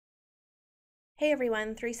Hey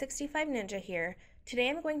everyone, 365 Ninja here. Today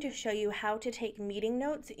I'm going to show you how to take meeting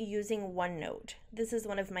notes using OneNote. This is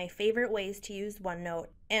one of my favorite ways to use OneNote,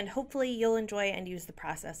 and hopefully you'll enjoy and use the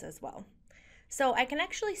process as well. So I can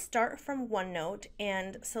actually start from OneNote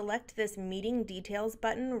and select this meeting details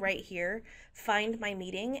button right here, find my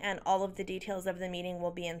meeting, and all of the details of the meeting will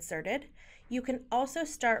be inserted. You can also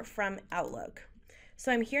start from Outlook.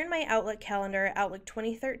 So I'm here in my Outlook calendar, Outlook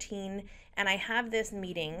 2013, and I have this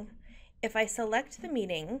meeting. If I select the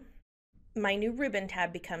meeting, my new ribbon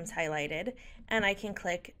tab becomes highlighted and I can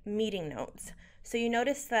click Meeting Notes. So you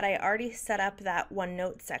notice that I already set up that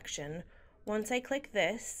OneNote section. Once I click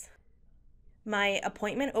this, my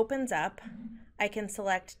appointment opens up. I can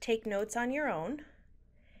select Take Notes on Your Own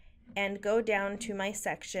and go down to my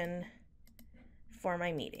section for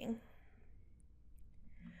my meeting.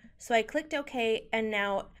 So I clicked OK, and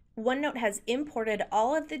now OneNote has imported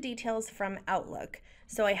all of the details from Outlook.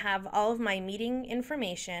 So I have all of my meeting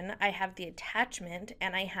information, I have the attachment,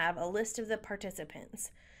 and I have a list of the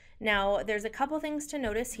participants. Now, there's a couple things to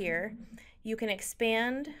notice here. You can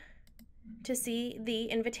expand to see the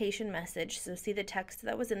invitation message, so see the text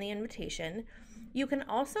that was in the invitation. You can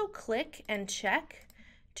also click and check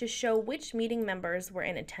to show which meeting members were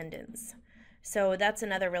in attendance. So that's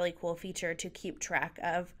another really cool feature to keep track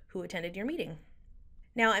of who attended your meeting.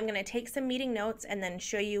 Now I'm going to take some meeting notes and then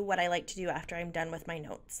show you what I like to do after I'm done with my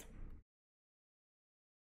notes.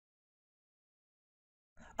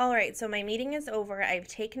 All right, so my meeting is over. I've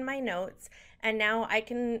taken my notes, and now I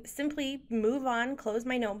can simply move on, close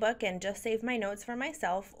my notebook, and just save my notes for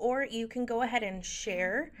myself, or you can go ahead and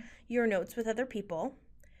share your notes with other people.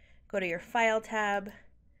 Go to your File tab,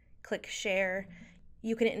 click Share.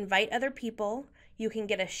 You can invite other people. You can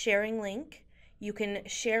get a sharing link. You can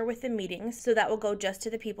share with the meeting, so that will go just to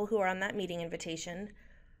the people who are on that meeting invitation.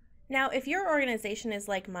 Now, if your organization is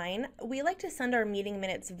like mine, we like to send our meeting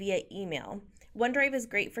minutes via email. OneDrive is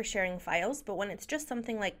great for sharing files, but when it's just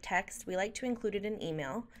something like text, we like to include it in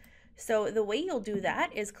email. So the way you'll do that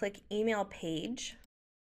is click Email Page.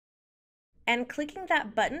 And clicking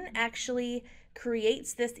that button actually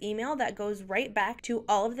creates this email that goes right back to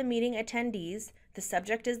all of the meeting attendees. The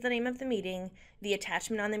subject is the name of the meeting. The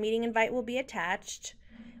attachment on the meeting invite will be attached.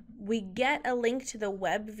 We get a link to the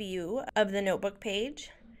web view of the notebook page,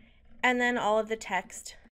 and then all of the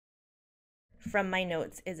text from my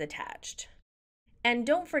notes is attached. And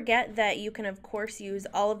don't forget that you can, of course, use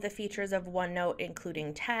all of the features of OneNote,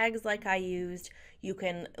 including tags like I used. You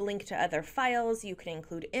can link to other files, you can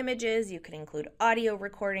include images, you can include audio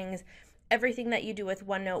recordings. Everything that you do with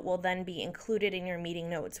OneNote will then be included in your meeting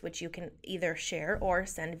notes, which you can either share or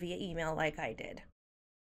send via email like I did.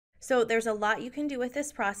 So there's a lot you can do with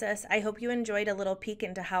this process. I hope you enjoyed a little peek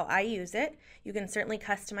into how I use it. You can certainly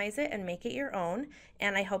customize it and make it your own,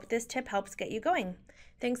 and I hope this tip helps get you going.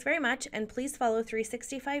 Thanks very much, and please follow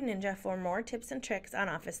 365 Ninja for more tips and tricks on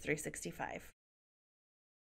Office 365.